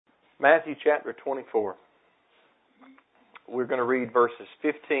Matthew chapter 24. We're going to read verses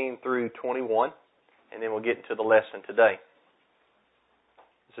 15 through 21, and then we'll get into the lesson today.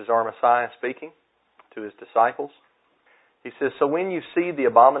 This is our Messiah speaking to His disciples. He says, "So when you see the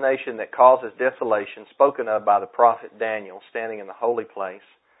abomination that causes desolation spoken of by the prophet Daniel standing in the holy place,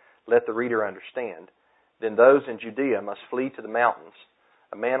 let the reader understand. Then those in Judea must flee to the mountains.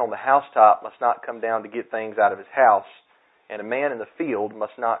 A man on the housetop must not come down to get things out of his house, and a man in the field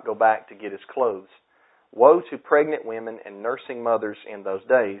must not go back to get his clothes. Woe to pregnant women and nursing mothers in those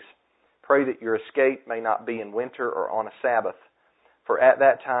days. Pray that your escape may not be in winter or on a Sabbath. For at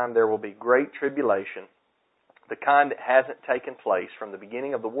that time there will be great tribulation, the kind that hasn't taken place from the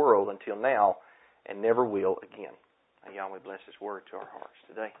beginning of the world until now, and never will again." May Yahweh bless His word to our hearts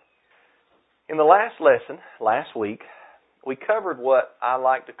today. In the last lesson, last week, we covered what I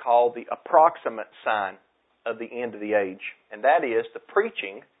like to call the approximate sign of the end of the age, and that is the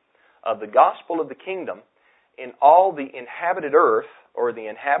preaching of the gospel of the kingdom in all the inhabited earth or the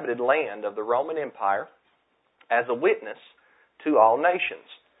inhabited land of the Roman Empire as a witness to all nations.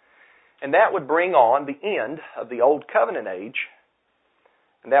 And that would bring on the end of the Old Covenant age,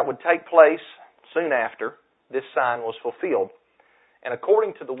 and that would take place soon after this sign was fulfilled. And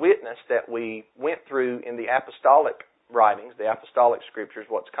according to the witness that we went through in the apostolic writings, the apostolic scriptures,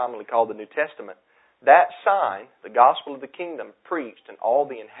 what's commonly called the New Testament, that sign, the gospel of the kingdom, preached in all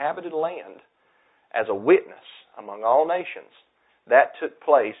the inhabited land as a witness among all nations, that took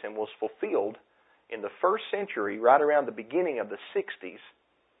place and was fulfilled in the first century, right around the beginning of the 60s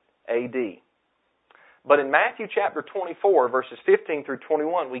A.D. But in Matthew chapter 24, verses 15 through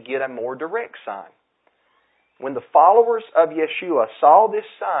 21, we get a more direct sign. When the followers of Yeshua saw this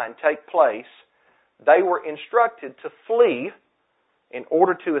sign take place, they were instructed to flee in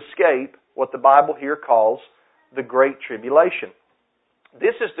order to escape what the Bible here calls the Great Tribulation.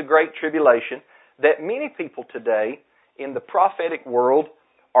 This is the Great Tribulation that many people today in the prophetic world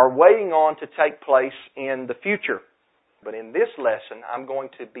are waiting on to take place in the future. But in this lesson, I'm going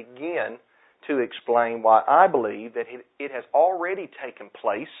to begin to explain why I believe that it has already taken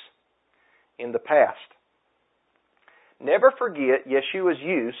place in the past. Never forget Yeshua's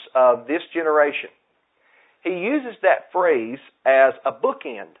use of this generation. He uses that phrase as a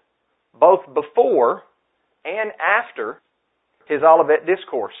bookend, both before and after His Olivet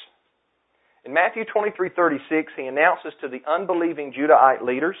Discourse. In Matthew 23:36, He announces to the unbelieving Judahite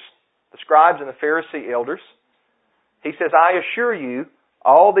leaders, the scribes and the Pharisee elders, He says, "I assure you,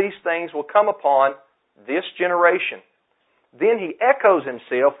 all these things will come upon this generation." Then He echoes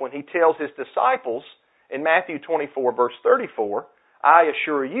Himself when He tells His disciples in Matthew 24, verse 34, "I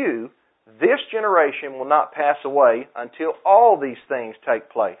assure you, this generation will not pass away until all these things take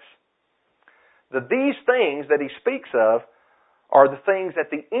place." These things that He speaks of are the things at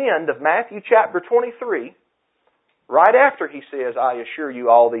the end of Matthew chapter 23, right after He says, "I assure you,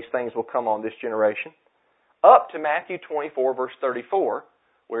 all these things will come on this generation," up to Matthew 24, verse 34,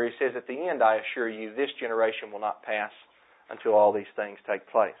 where He says at the end, "I assure you, this generation will not pass until all these things take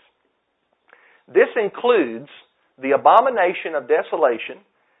place." This includes the abomination of desolation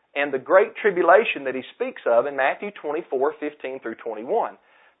and the great tribulation that He speaks of in Matthew 24, 15 through 21.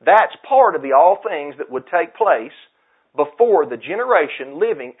 That's part of the all things that would take place before the generation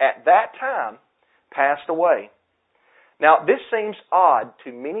living at that time passed away. Now, this seems odd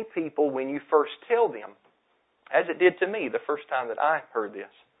to many people when you first tell them, as it did to me the first time that I heard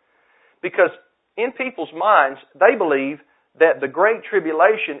this. Because in people's minds, they believe that the Great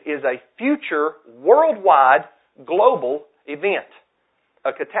Tribulation is a future, worldwide, global event,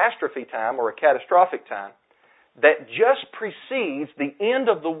 a catastrophe time or a catastrophic time that just precedes the end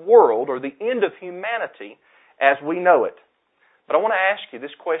of the world or the end of humanity as we know it. But I want to ask you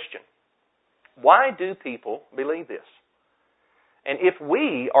this question. Why do people believe this? And if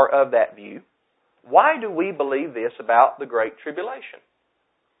we are of that view, why do we believe this about the Great Tribulation?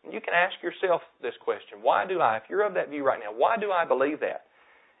 You can ask yourself this question. Why do I, if you're of that view right now, why do I believe that?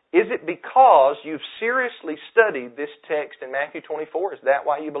 Is it because you've seriously studied this text in Matthew 24? Is that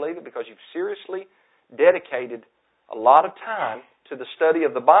why you believe it? Because you've seriously dedicated a lot of time to the study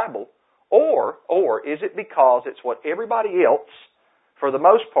of the Bible? Or is it because it's what everybody else, for the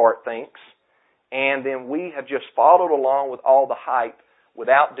most part, thinks, and then we have just followed along with all the hype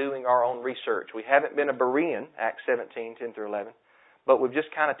without doing our own research? We haven't been a Berean, Acts 17, 10 through 11, but we've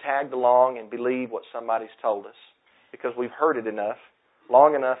just kind of tagged along and believed what somebody's told us because we've heard it enough,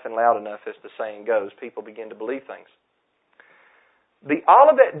 long enough and loud enough, as the saying goes. People begin to believe things. The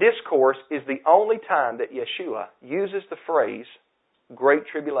Olivet Discourse is the only time that Yeshua uses the phrase Great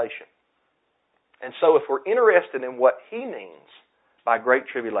Tribulation. And so if we're interested in what He means by great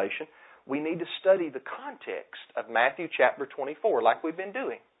tribulation, we need to study the context of Matthew chapter 24 like we've been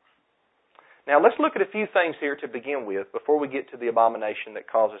doing. Now let's look at a few things here to begin with before we get to the abomination that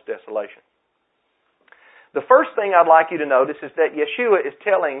causes desolation. The first thing I'd like you to notice is that Yeshua is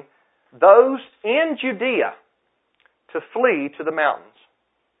telling those in Judea to flee to the mountains.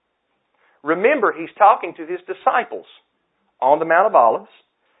 Remember, he's talking to his disciples on the Mount of Olives.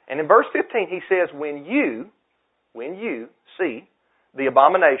 And in verse 15 he says, when you see the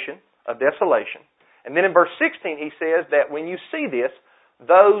abomination of desolation. And then in verse 16 he says that when you see this,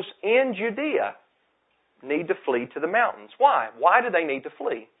 those in Judea need to flee to the mountains. Why? Why do they need to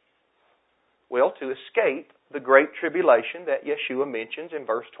flee? Well, to escape the great tribulation that Yeshua mentions in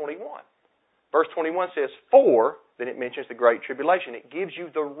verse 21. Verse 21 says, for, then it mentions the great tribulation. It gives you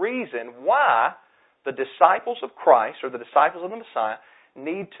the reason why the disciples of Christ, or the disciples of the Messiah,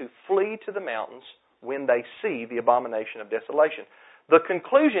 need to flee to the mountains when they see the abomination of desolation. The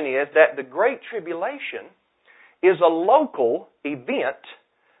conclusion is that the great tribulation is a local event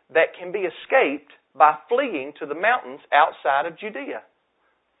that can be escaped by fleeing to the mountains outside of Judea.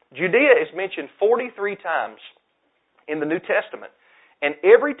 Judea is mentioned 43 times in the New Testament. And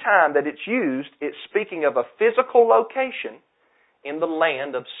every time that it's used, it's speaking of a physical location in the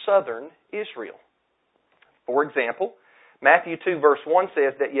land of southern Israel. For example, Matthew 2 verse 1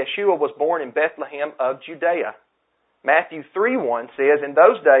 says that Yeshua was born in Bethlehem of Judea. Matthew 3:1 says, in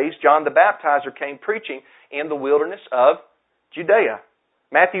those days John the Baptizer came preaching in the wilderness of Judea.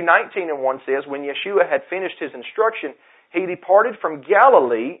 Matthew 19:1 says, when Yeshua had finished his instruction, he departed from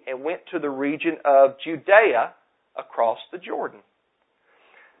Galilee and went to the region of Judea across the Jordan.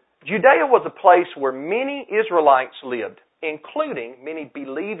 Judea was a place where many Israelites lived, including many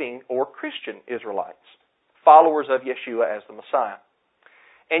believing or Christian Israelites, followers of Yeshua as the Messiah.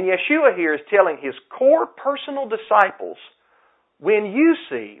 And Yeshua here is telling his core personal disciples, when you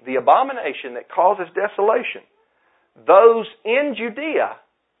see the abomination that causes desolation, those in Judea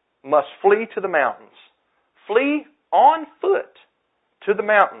must flee to the mountains. Flee on foot to the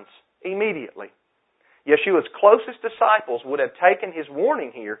mountains immediately. Yeshua's closest disciples would have taken his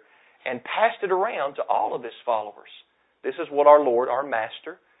warning here and passed it around to all of his followers. This is what our Lord, our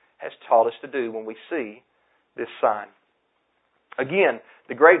Master, has taught us to do when we see this sign. Again,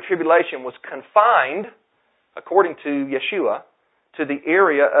 the Great Tribulation was confined, according to Yeshua, to the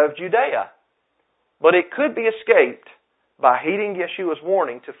area of Judea. But it could be escaped by heeding Yeshua's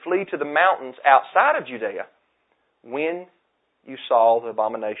warning to flee to the mountains outside of Judea when you saw the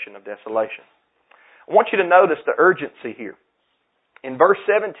abomination of desolation. I want you to notice the urgency here. In verse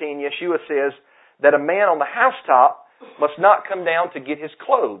 17, Yeshua says that a man on the housetop must not come down to get his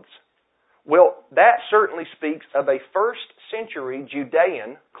clothes. Well, that certainly speaks of a first century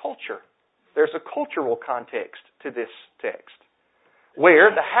Judean culture. There's a cultural context to this text, where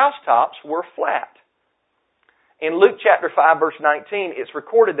the housetops were flat. In Luke chapter 5, verse 19, it's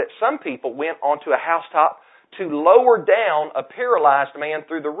recorded that some people went onto a housetop to lower down a paralyzed man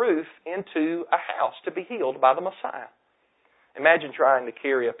through the roof into a house to be healed by the Messiah. Imagine trying to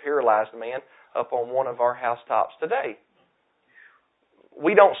carry a paralyzed man up on one of our housetops today.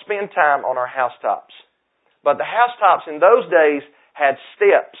 We don't spend time on our housetops. But the housetops in those days had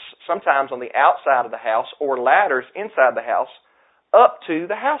steps, sometimes on the outside of the house, or ladders inside the house, up to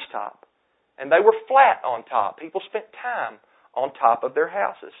the housetop. And they were flat on top. People spent time on top of their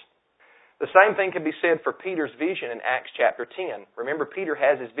houses. The same thing can be said for Peter's vision in Acts chapter 10. Remember, Peter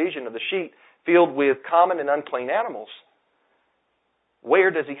has his vision of the sheep filled with common and unclean animals.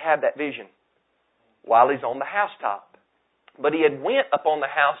 Where does he have that vision? While he's on the housetop. But he had went up on the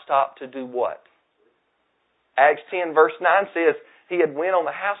housetop to do what? Acts 10 verse 9 says he had went on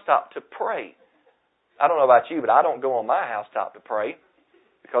the housetop to pray. I don't know about you, but I don't go on my housetop to pray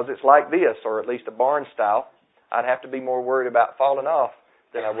because it's like this, or at least a barn style. I'd have to be more worried about falling off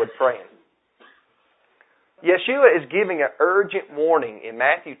than I would praying. Yeshua is giving an urgent warning in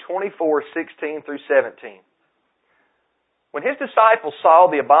Matthew 24:16 through 17. When his disciples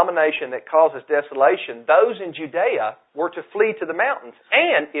saw the abomination that causes desolation, those in Judea were to flee to the mountains.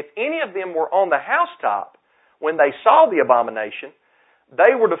 And if any of them were on the housetop, when they saw the abomination,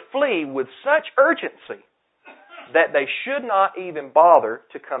 they were to flee with such urgency that they should not even bother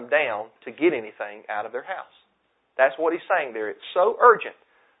to come down to get anything out of their house. That's what he's saying there. It's so urgent.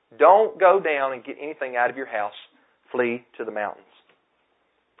 Don't go down and get anything out of your house. Flee to the mountains.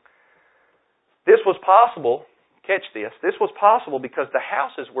 This was possible, catch this, this was possible because the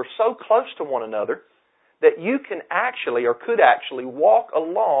houses were so close to one another that you can actually, or could actually, walk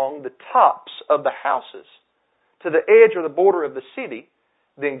along the tops of the houses to the edge or the border of the city,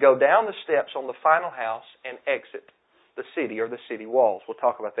 then go down the steps on the final house and exit the city or the city walls. We'll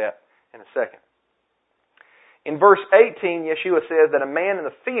talk about that in a second. In verse 18, Yeshua says that a man in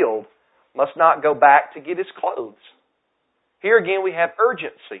the field must not go back to get his clothes. Here again we have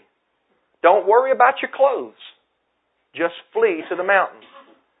urgency. Don't worry about your clothes. Just flee to the mountains.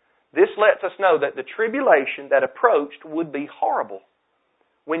 This lets us know that the tribulation that approached would be horrible.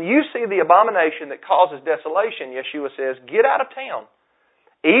 When you see the abomination that causes desolation, Yeshua says, get out of town.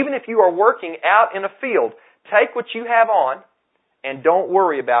 Even if you are working out in a field, take what you have on and don't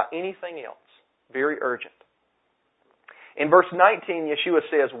worry about anything else. Very urgent. In verse 19, Yeshua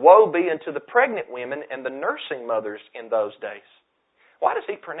says, woe be unto the pregnant women and the nursing mothers in those days. Why does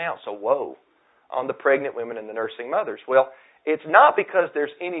he pronounce a woe on the pregnant women and the nursing mothers? Well, it's not because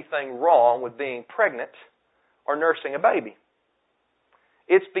there's anything wrong with being pregnant or nursing a baby.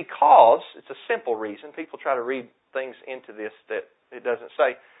 It's because, it's a simple reason. People try to read things into this that it doesn't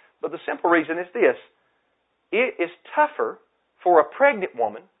say. But the simple reason is this. It is tougher for a pregnant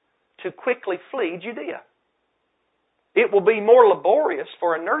woman to quickly flee Judea. It will be more laborious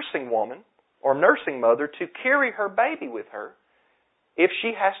for a nursing woman or nursing mother to carry her baby with her if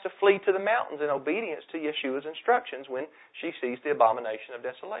she has to flee to the mountains in obedience to Yeshua's instructions when she sees the abomination of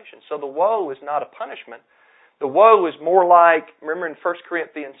desolation. So the woe is not a punishment. The woe is more like, remember in 1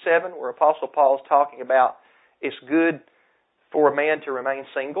 Corinthians 7 where Apostle Paul is talking about it's good for a man to remain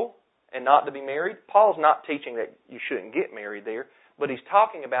single and not to be married. Paul's not teaching that you shouldn't get married there, but he's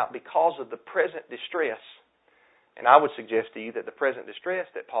talking about because of the present distress. And I would suggest to you that the present distress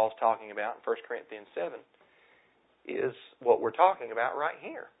that Paul's talking about in 1 Corinthians 7 is what we're talking about right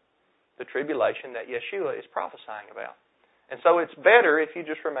here. The tribulation that Yeshua is prophesying about. And so it's better if you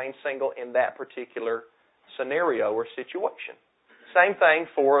just remain single in that particular scenario or situation. Same thing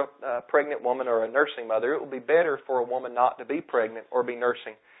for a pregnant woman or a nursing mother. It will be better for a woman not to be pregnant or be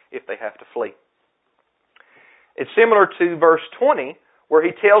nursing if they have to flee. It's similar to verse 20 where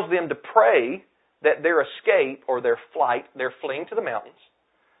he tells them to pray that their escape or their flight, their fleeing to the mountains,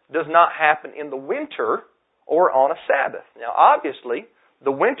 does not happen in the winter or on a Sabbath. Now, obviously,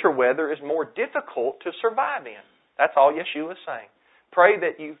 the winter weather is more difficult to survive in. That's all Yeshua is saying. Pray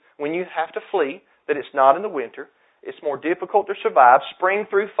that when you have to flee, that it's not in the winter. It's more difficult to survive. Spring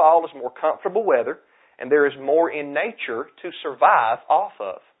through fall is more comfortable weather, and there is more in nature to survive off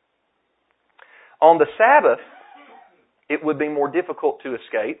of. On the Sabbath, it would be more difficult to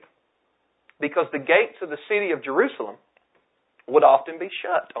escape because the gates of the city of Jerusalem would often be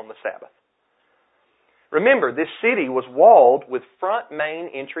shut on the Sabbath. Remember, this city was walled with front main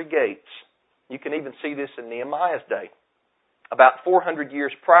entry gates. You can even see this in Nehemiah's day. About 400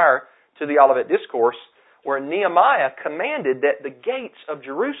 years prior to the Olivet Discourse, where Nehemiah commanded that the gates of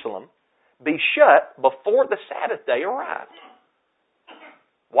Jerusalem be shut before the Sabbath day arrived.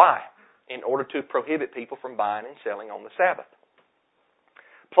 Why? In order to prohibit people from buying and selling on the Sabbath.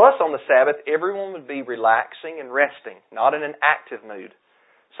 Plus, on the Sabbath, everyone would be relaxing and resting, not in an active mood.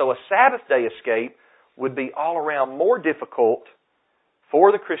 So a Sabbath day escape would be all around more difficult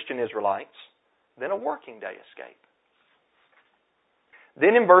for the Christian Israelites than a working day escape.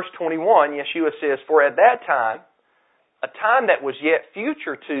 Then in verse 21, Yeshua says, for at that time, a time that was yet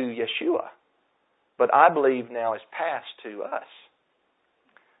future to Yeshua, but I believe now is past to us.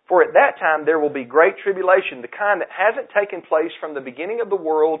 For at that time there will be great tribulation, the kind that hasn't taken place from the beginning of the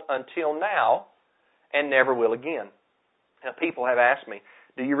world until now, and never will again. Now people have asked me,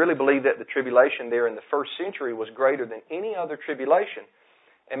 do you really believe that the tribulation there in the first century was greater than any other tribulation?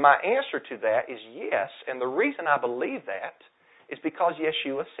 And my answer to that is yes, and the reason I believe that is because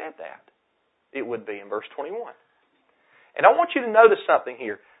Yeshua said that. It would be in verse 21. And I want you to notice something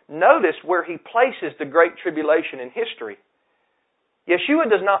here. Notice where he places the Great Tribulation in history. Yeshua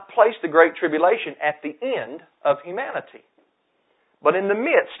does not place the Great Tribulation at the end of humanity, but in the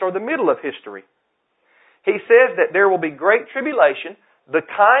midst or the middle of history. He says that there will be great tribulation, the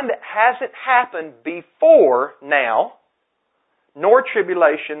kind that hasn't happened before now, nor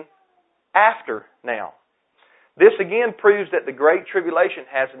tribulation after now. This again proves that the Great Tribulation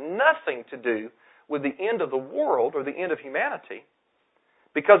has nothing to do with the end of the world or the end of humanity.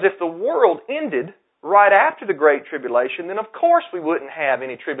 Because if the world ended right after the Great Tribulation, then of course we wouldn't have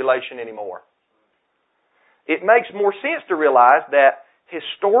any tribulation anymore. It makes more sense to realize that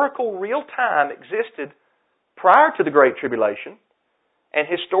historical real time existed prior to the Great Tribulation, and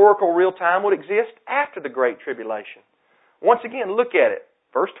historical real time would exist after the Great Tribulation. Once again, look at it.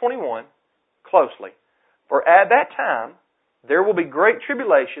 Verse 21, closely. For at that time, there will be great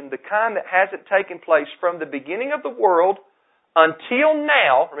tribulation, the kind that hasn't taken place from the beginning of the world until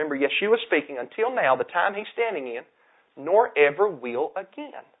now. Remember, Yeshua speaking, until now, the time he's standing in, nor ever will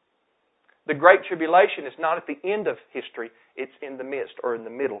again. The Great Tribulation is not at the end of history. It's in the midst or in the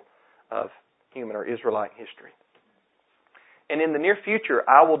middle of human or Israelite history. And in the near future,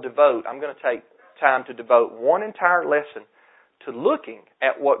 I'm going to take time to devote one entire lesson to looking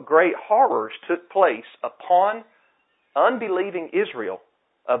at what great horrors took place upon unbelieving Israel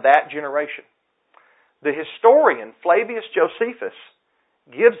of that generation. The historian Flavius Josephus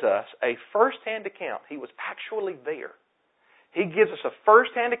gives us a first-hand account. He was actually there. He gives us a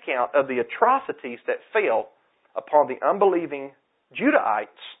first-hand account of the atrocities that fell upon the unbelieving Judahites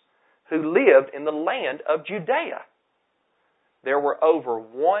who lived in the land of Judea. There were over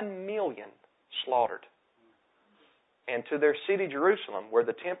 1 million slaughtered. And to their city, Jerusalem, where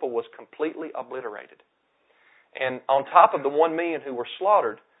the temple was completely obliterated. And on top of the 1 million who were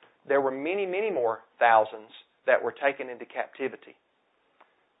slaughtered, there were many, many more thousands that were taken into captivity.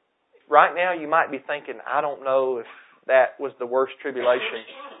 Right now, you might be thinking, I don't know if that was the worst tribulation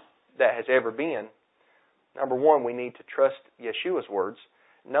that has ever been. Number one, we need to trust Yeshua's words.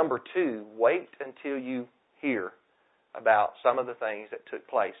 Number two, wait until you hear about some of the things that took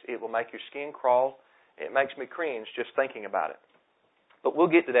place. It will make your skin crawl. It makes me cringe just thinking about it. But we'll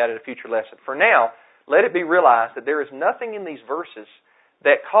get to that at a future lesson. For now, let it be realized that there is nothing in these verses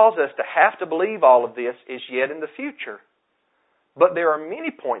that cause us to have to believe all of this is yet in the future. But there are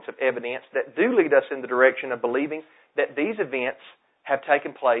many points of evidence that do lead us in the direction of believing that these events have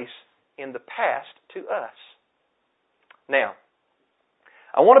taken place in the past to us. Now,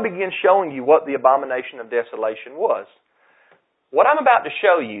 I want to begin showing you what the abomination of desolation was. What I'm about to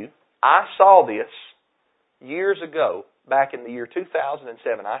show you, I saw this years ago, back in the year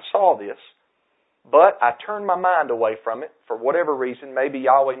 2007. I saw this, but I turned my mind away from it for whatever reason. Maybe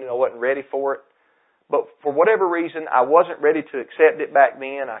Yahweh knew I wasn't ready for it. But for whatever reason, I wasn't ready to accept it back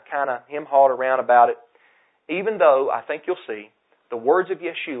then. I kind of hem-hawed around about it. Even though, I think you'll see, the words of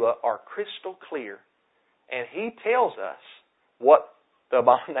Yeshua are crystal clear. And He tells us what the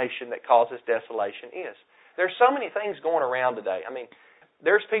abomination that causes desolation is. There's so many things going around today. I mean,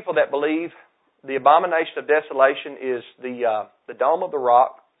 there's people that believe the abomination of desolation is the Dome of the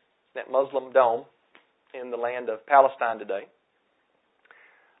Rock, that Muslim dome in the land of Palestine today.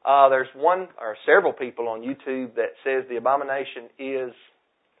 There's one or several people on YouTube that says the abomination is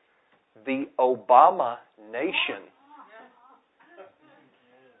the Obama nation.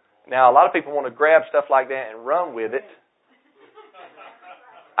 Now, a lot of people want to grab stuff like that and run with it.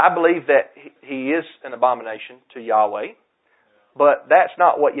 I believe that he is an abomination to Yahweh, but that's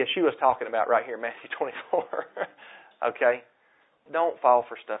not what Yeshua is talking about right here in Matthew 24. Okay? Don't fall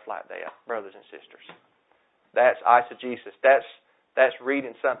for stuff like that, brothers and sisters. That's eisegesis. That's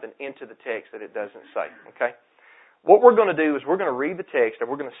reading something into the text that it doesn't say. Okay? What we're going to do is we're going to read the text and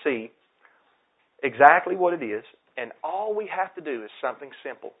we're going to see exactly what it is, and all we have to do is something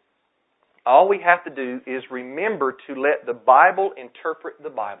simple. All we have to do is remember to let the Bible interpret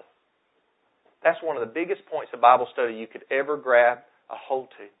the Bible. That's one of the biggest points of Bible study you could ever grab a hold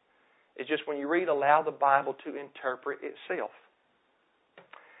to. It's just when you read, allow the Bible to interpret itself.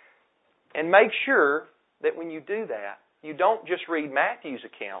 And make sure that when you do that, you don't just read Matthew's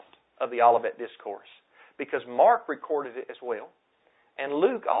account of the Olivet Discourse, because Mark recorded it as well, and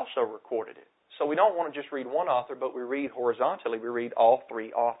Luke also recorded it. So we don't want to just read one author, but we read horizontally. We read all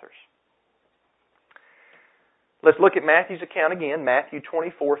three authors. Let's look at Matthew's account again, Matthew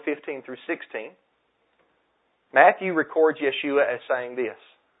 24, 15 through 16. Matthew records Yeshua as saying this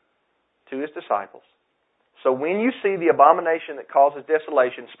to His disciples. So when you see the abomination that causes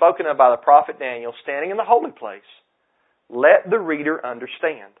desolation spoken of by the prophet Daniel standing in the holy place, let the reader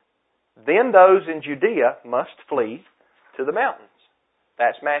understand. Then those in Judea must flee to the mountains.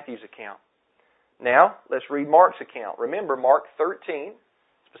 That's Matthew's account. Now, let's read Mark's account. Remember, Mark 13,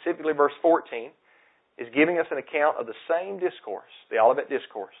 specifically verse 14, is giving us an account of the same discourse, the Olivet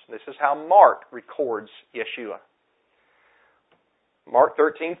Discourse. This is how Mark records Yeshua. Mark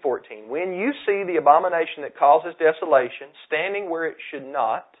 13:14. When you see the abomination that causes desolation standing where it should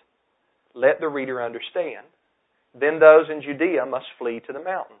not, let the reader understand. Then those in Judea must flee to the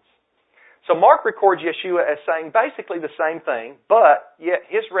mountains. So Mark records Yeshua as saying basically the same thing, but yet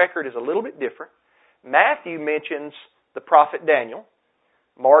his record is a little bit different. Matthew mentions the prophet Daniel.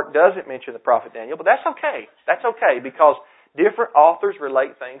 Mark doesn't mention the prophet Daniel, but that's okay. That's okay, because different authors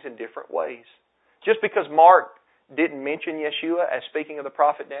relate things in different ways. Just because Mark didn't mention Yeshua as speaking of the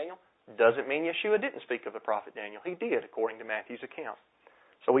prophet Daniel doesn't mean Yeshua didn't speak of the prophet Daniel. He did, according to Matthew's account.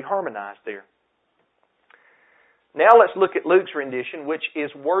 So we harmonized there. Now let's look at Luke's rendition, which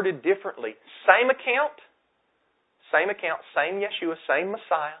is worded differently. Same account, same Yeshua, same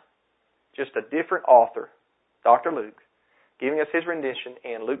Messiah, just a different author, Dr. Luke, giving us his rendition,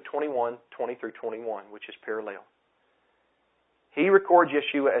 and Luke 21, 20 through 21, which is parallel. He records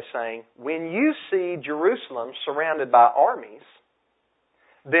Yeshua as saying, when you see Jerusalem surrounded by armies,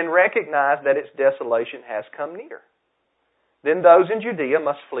 then recognize that its desolation has come near. Then those in Judea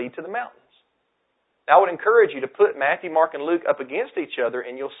must flee to the mountains. Now, I would encourage you to put Matthew, Mark, and Luke up against each other,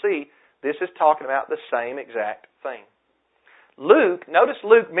 and you'll see this is talking about the same exact thing. Notice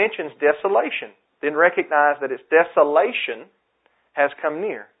Luke mentions desolation, then recognize that its desolation has come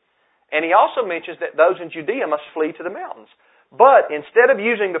near. And he also mentions that those in Judea must flee to the mountains. But instead of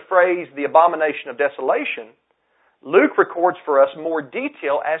using the phrase, the abomination of desolation, Luke records for us more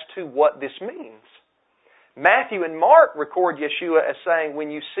detail as to what this means. Matthew and Mark record Yeshua as saying, when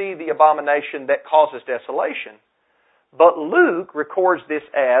you see the abomination that causes desolation. But Luke records this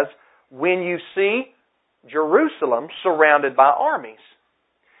as, when you see Jerusalem surrounded by armies.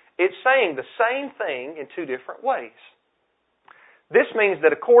 It's saying the same thing in two different ways. This means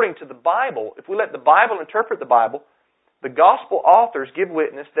that according to the Bible, if we let the Bible interpret the Bible, the Gospel authors give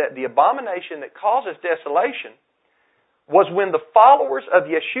witness that the abomination that causes desolation was when the followers of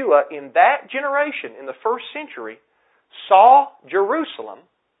Yeshua in that generation, in the first century, saw Jerusalem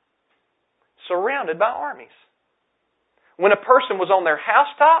surrounded by armies. When a person was on their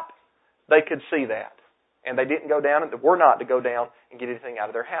housetop, they could see that. And they didn't go down, and were not to go down and get anything out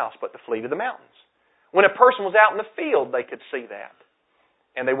of their house, but to flee to the mountains. When a person was out in the field, they could see that.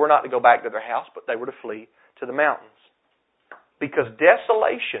 And they were not to go back to their house, but they were to flee to the mountains. Because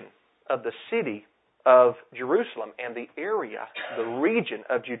desolation of the city of Jerusalem and the area, the region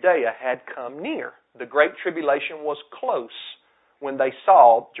of Judea had come near. The Great Tribulation was close when they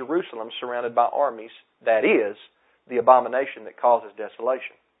saw Jerusalem surrounded by armies. That is, the abomination that causes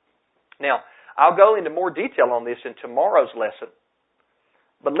desolation. Now, I'll go into more detail on this in tomorrow's lesson,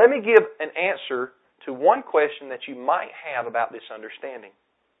 but let me give an answer to one question that you might have about this understanding.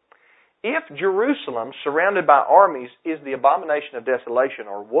 If Jerusalem, surrounded by armies, is the abomination of desolation,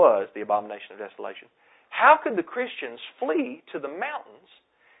 or was the abomination of desolation, how could the Christians flee to the mountains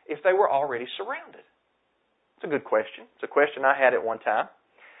if they were already surrounded? It's a good question. It's a question I had at one time.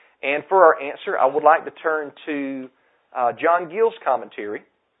 And for our answer, I would like to turn to John Gill's commentary,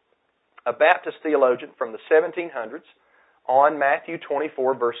 a Baptist theologian from the 1700s, on Matthew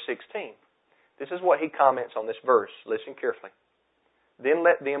 24, verse 16. This is what he comments on this verse. Listen carefully. Then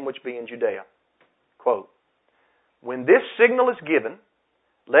let them which be in Judea, quote, when this signal is given,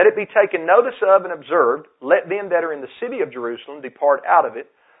 let it be taken notice of and observed, let them that are in the city of Jerusalem depart out of it,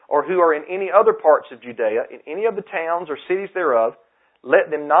 or who are in any other parts of Judea, in any of the towns or cities thereof, let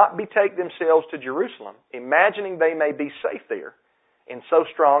them not betake themselves to Jerusalem, imagining they may be safe there, in so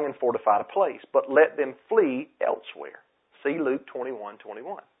strong and fortified a place, but let them flee elsewhere. See Luke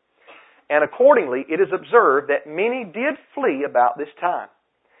 21:21. And accordingly, it is observed that many did flee about this time.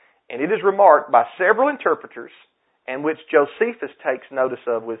 And it is remarked by several interpreters, and which Josephus takes notice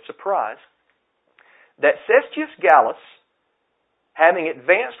of with surprise, that Cestius Gallus, having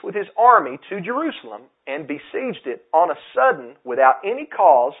advanced with his army to Jerusalem and besieged it on a sudden without any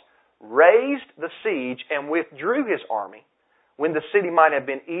cause, raised the siege and withdrew his army, when the city might have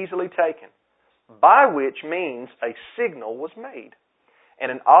been easily taken, by which means a signal was made,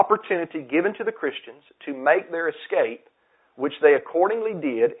 and an opportunity given to the Christians to make their escape, which they accordingly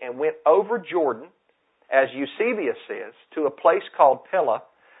did, and went over Jordan, as Eusebius says, to a place called Pella,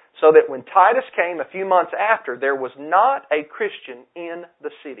 so that when Titus came a few months after, there was not a Christian in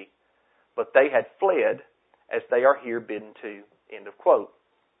the city, but they had fled, as they are here bidden to. End of quote.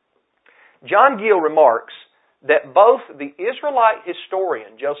 John Gill remarks that both the Israelite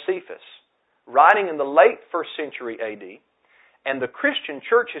historian Josephus, writing in the late 1st century A.D., and the Christian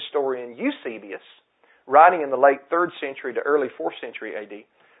church historian Eusebius, writing in the late 3rd century to early 4th century A.D.,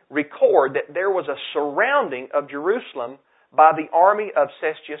 record that there was a surrounding of Jerusalem by the army of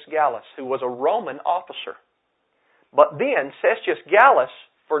Cestius Gallus, who was a Roman officer. But then Cestius Gallus,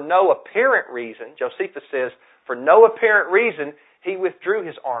 for no apparent reason, Josephus says, for no apparent reason, he withdrew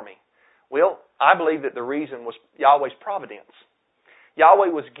his army. Well, I believe that the reason was Yahweh's providence.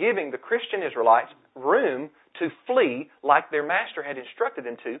 Yahweh was giving the Christian Israelites room to flee like their master had instructed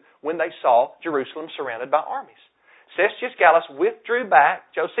them to when they saw Jerusalem surrounded by armies. Cestius Gallus withdrew back.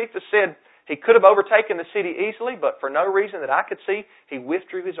 Josephus said he could have overtaken the city easily, but for no reason that I could see, he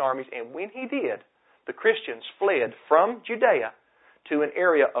withdrew his armies. And when he did, the Christians fled from Judea to an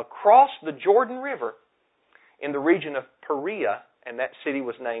area across the Jordan River in the region of Perea, and that city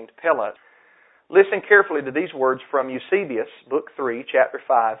was named Pella. Listen carefully to these words from Eusebius, Book 3, Chapter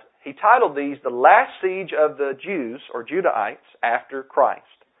 5. He titled these, The Last Siege of the Jews, or Judahites, After Christ.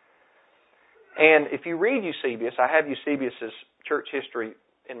 And if you read Eusebius, I have Eusebius's church history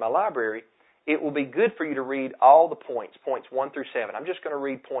in my library, it will be good for you to read all the points 1 through 7. I'm just going to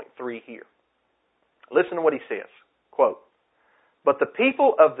read point 3 here. Listen to what he says. Quote, "But the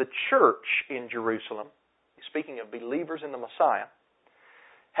people of the church in Jerusalem," speaking of believers in the Messiah,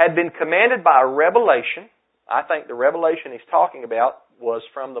 "had been commanded by a revelation." I think the revelation he's talking about was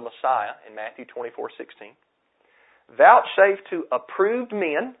from the Messiah in Matthew 24:16. "Vouchsafed to approved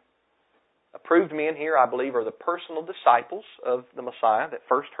men." Approved men here, I believe, are the personal disciples of the Messiah that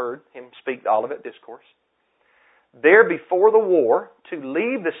first heard him speak the Olivet Discourse. "There before the war, to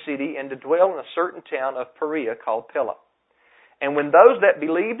leave the city and to dwell in a certain town of Perea called Pella. And when those that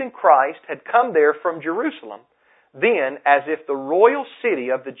believed in Christ had come there from Jerusalem, then, as if the royal city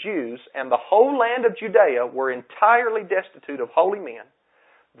of the Jews and the whole land of Judea were entirely destitute of holy men,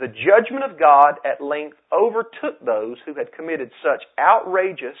 the judgment of God at length overtook those who had committed such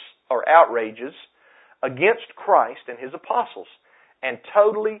outrages against Christ and His apostles, and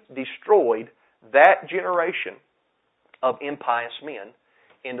totally destroyed that generation of impious men,"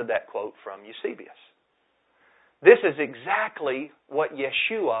 into that quote from Eusebius. This is exactly what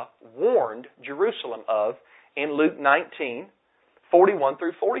Yeshua warned Jerusalem of in Luke 19:41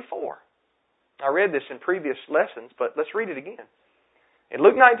 through 44. I read this in previous lessons, but let's read it again. In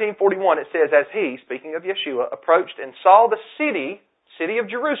Luke 19:41 it says, "As he," speaking of Yeshua, "approached and saw the city of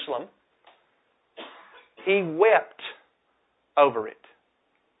Jerusalem, he wept over it."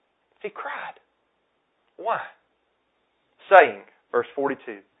 He cried. Why? Saying, verse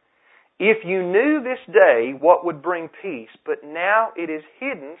 42, "If you knew this day what would bring peace, but now it is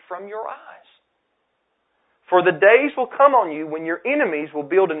hidden from your eyes. For the days will come on you when your enemies will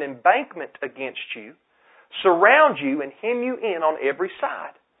build an embankment against you, surround you, and hem you in on every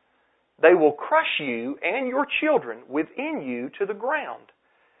side. They will crush you and your children within you to the ground,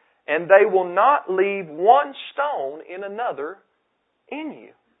 and they will not leave one stone in another in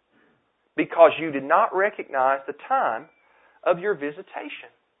you, because you did not recognize the time of your visitation."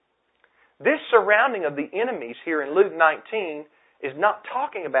 This surrounding of the enemies here in Luke 19 is not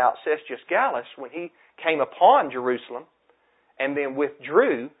talking about Cestius Gallus when he came upon Jerusalem and then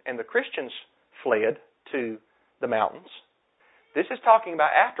withdrew and the Christians fled to the mountains. This is talking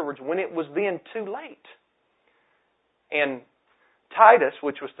about afterwards when it was then too late. And Titus,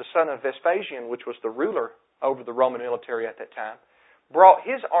 which was the son of Vespasian, which was the ruler over the Roman military at that time, brought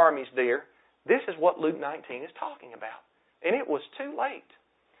his armies there. This is what Luke 19 is talking about. And it was too late.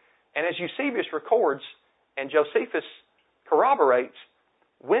 And as Eusebius records, and Josephus corroborates,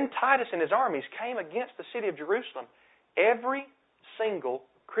 when Titus and his armies came against the city of Jerusalem, every single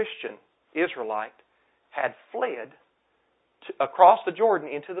Christian Israelite had fled across the Jordan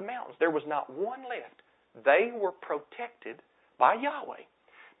into the mountains. There was not one left. They were protected by Yahweh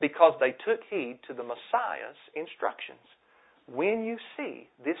because they took heed to the Messiah's instructions. When you see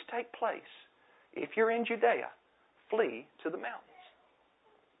this take place, if you're in Judea, flee to the mountains.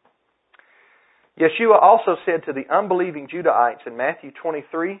 Yeshua also said to the unbelieving Judahites in Matthew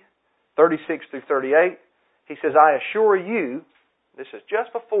 23:36 through 38, He says, "I assure you," this is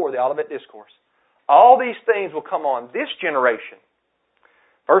just before the Olivet Discourse, "all these things will come on this generation."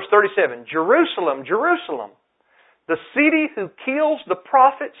 Verse 37, "Jerusalem, Jerusalem, the city who kills the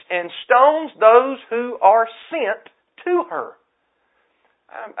prophets and stones those who are sent to her."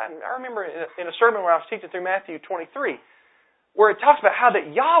 I remember in a sermon where I was teaching through Matthew 23, where it talks about how that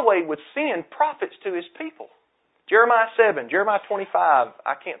Yahweh would send prophets to His people. Jeremiah 7, Jeremiah 25,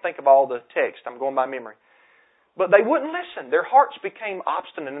 I can't think of all the text, I'm going by memory. But they wouldn't listen. Their hearts became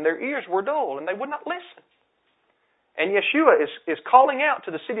obstinate and their ears were dull and they would not listen. And Yeshua is calling out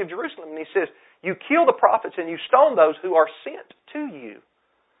to the city of Jerusalem and He says, "You kill the prophets and you stone those who are sent to you.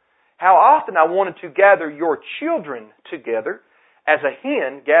 How often I wanted to gather your children together as a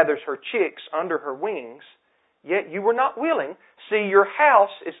hen gathers her chicks under her wings, yet you were not willing. See, your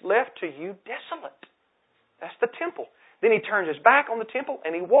house is left to you desolate." That's the temple. Then He turns His back on the temple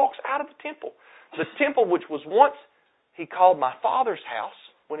and He walks out of the temple. The temple which was once He called my Father's house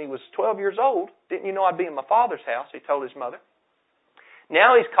when He was 12 years old. "Didn't you know I'd be in my Father's house?" He told His mother.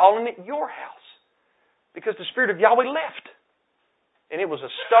 Now He's calling it your house because the Spirit of Yahweh left. And it was a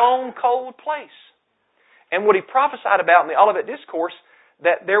stone cold place. And what He prophesied about in the Olivet Discourse,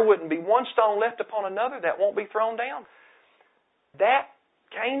 that there wouldn't be one stone left upon another that won't be thrown down, that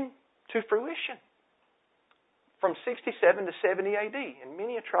came to fruition from 67 to 70 AD. And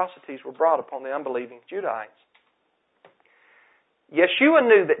many atrocities were brought upon the unbelieving Judahites. Yeshua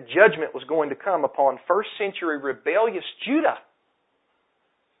knew that judgment was going to come upon first century rebellious Judah.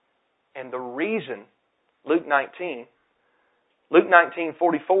 And the reason Luke 19 Luke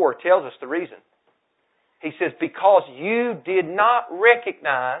 19:44 tells us the reason. He says, because you did not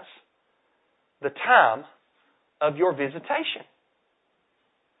recognize the time of your visitation.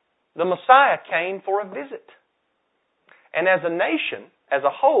 The Messiah came for a visit. And as a nation, as a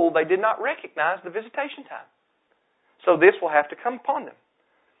whole, they did not recognize the visitation time. So this will have to come upon them.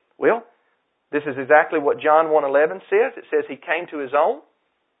 Well, this is exactly what John 1:11 says. It says he came to his own,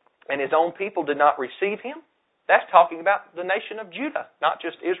 and his own people did not receive him. That's talking about the nation of Judah, not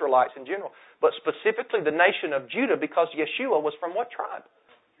just Israelites in general, but specifically the nation of Judah, because Yeshua was from what tribe?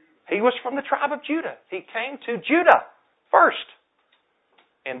 He was from the tribe of Judah. He came to Judah first.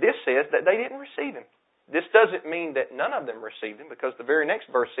 And this says that they didn't receive him. This doesn't mean that none of them received him, because the very next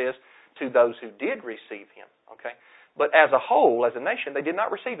verse says, to those who did receive him. Okay? But as a whole, as a nation, they did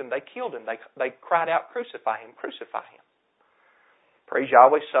not receive him. They killed him. They cried out, crucify him, crucify him. Praise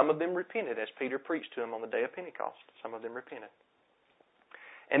Yahweh, some of them repented as Peter preached to them on the day of Pentecost. Some of them repented.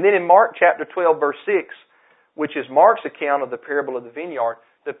 And then in Mark chapter 12, verse 6, which is Mark's account of the parable of the vineyard,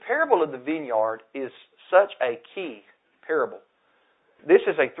 the parable of the vineyard is such a key parable. This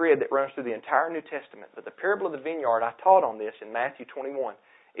is a thread that runs through the entire New Testament. But the parable of the vineyard, I taught on this in Matthew 21.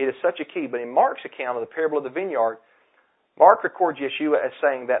 It is such a key. But in Mark's account of the parable of the vineyard, Mark records Yeshua as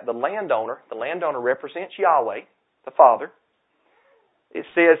saying that the landowner represents Yahweh, the Father. It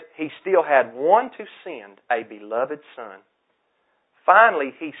says he still had one to send, a beloved son.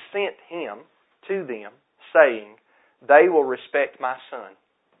 Finally, he sent him to them, saying, they will respect my son.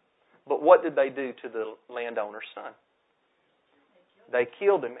 But what did they do to the landowner's son? They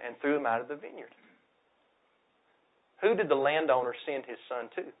killed him and threw him out of the vineyard. Who did the landowner send his son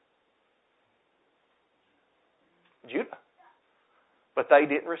to? Judah. But they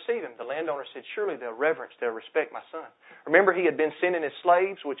didn't receive him. The landowner said, surely they'll reverence, they'll respect my son. Remember, he had been sending his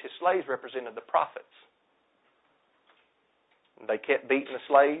slaves, which his slaves represented the prophets. They kept beating the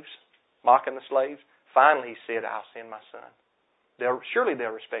slaves, mocking the slaves. Finally, he said, I'll send my son. Surely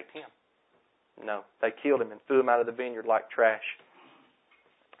they'll respect him. No, they killed him and threw him out of the vineyard like trash.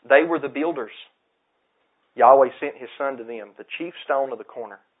 They were the builders. Yahweh sent his son to them, the chief stone of the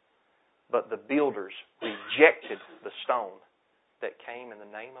corner. But the builders rejected the stone that came in the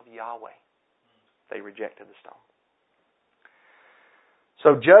name of Yahweh. They rejected the stone.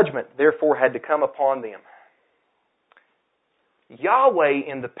 So judgment, therefore, had to come upon them.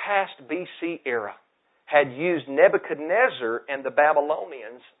 Yahweh, in the past BC era, had used Nebuchadnezzar and the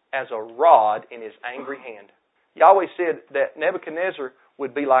Babylonians as a rod in his angry hand. Yahweh said that Nebuchadnezzar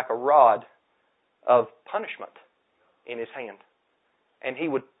would be like a rod of punishment in his hand. And he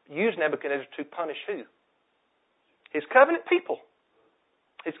would use Nebuchadnezzar to punish who? His covenant people.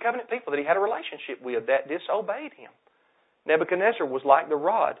 His covenant people that he had a relationship with that disobeyed him. Nebuchadnezzar was like the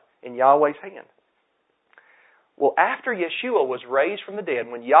rod in Yahweh's hand. Well, after Yeshua was raised from the dead,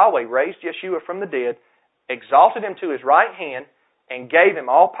 when Yahweh raised Yeshua from the dead, exalted him to his right hand, and gave him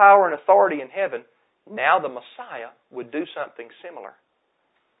all power and authority in heaven, now the Messiah would do something similar.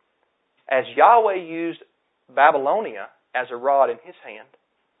 As Yahweh used Babylonia as a rod in his hand,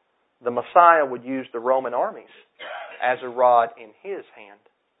 the Messiah would use the Roman armies as a rod in his hand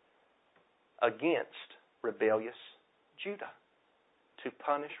against rebellious Judah, to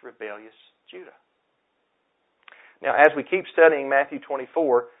punish rebellious Judah. Now, as we keep studying Matthew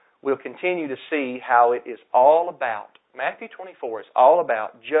 24, we'll continue to see how it is all about, Matthew 24 is all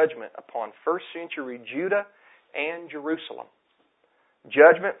about judgment upon first century Judah and Jerusalem.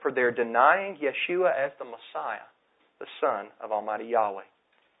 Judgment for their denying Yeshua as the Messiah, the Son of Almighty Yahweh.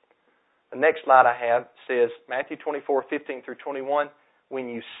 The next slide I have says, Matthew 24, 15 through 21, when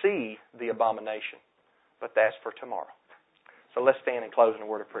you see the abomination. But that's for tomorrow. So let's stand and close in a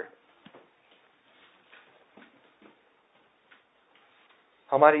word of prayer.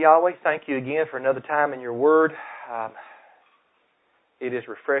 Almighty Yahweh, thank you again for another time in your Word. It is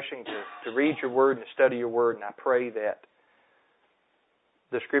refreshing to read your Word and to study your Word, and I pray that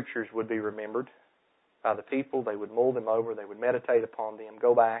the Scriptures would be remembered by the people. They would mull them over. They would meditate upon them,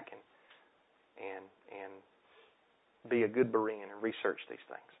 go back and be a good Berean and research these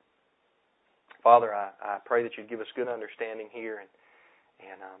things. Father, I pray that you'd give us good understanding here,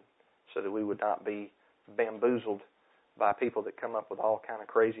 and so that we would not be bamboozled by people that come up with all kind of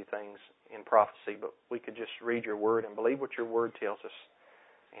crazy things in prophecy, but we could just read your Word and believe what your Word tells us,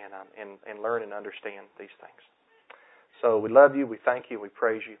 and learn and understand these things. So we love you, we thank you, we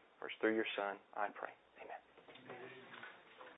praise you. For it's through your Son, I pray.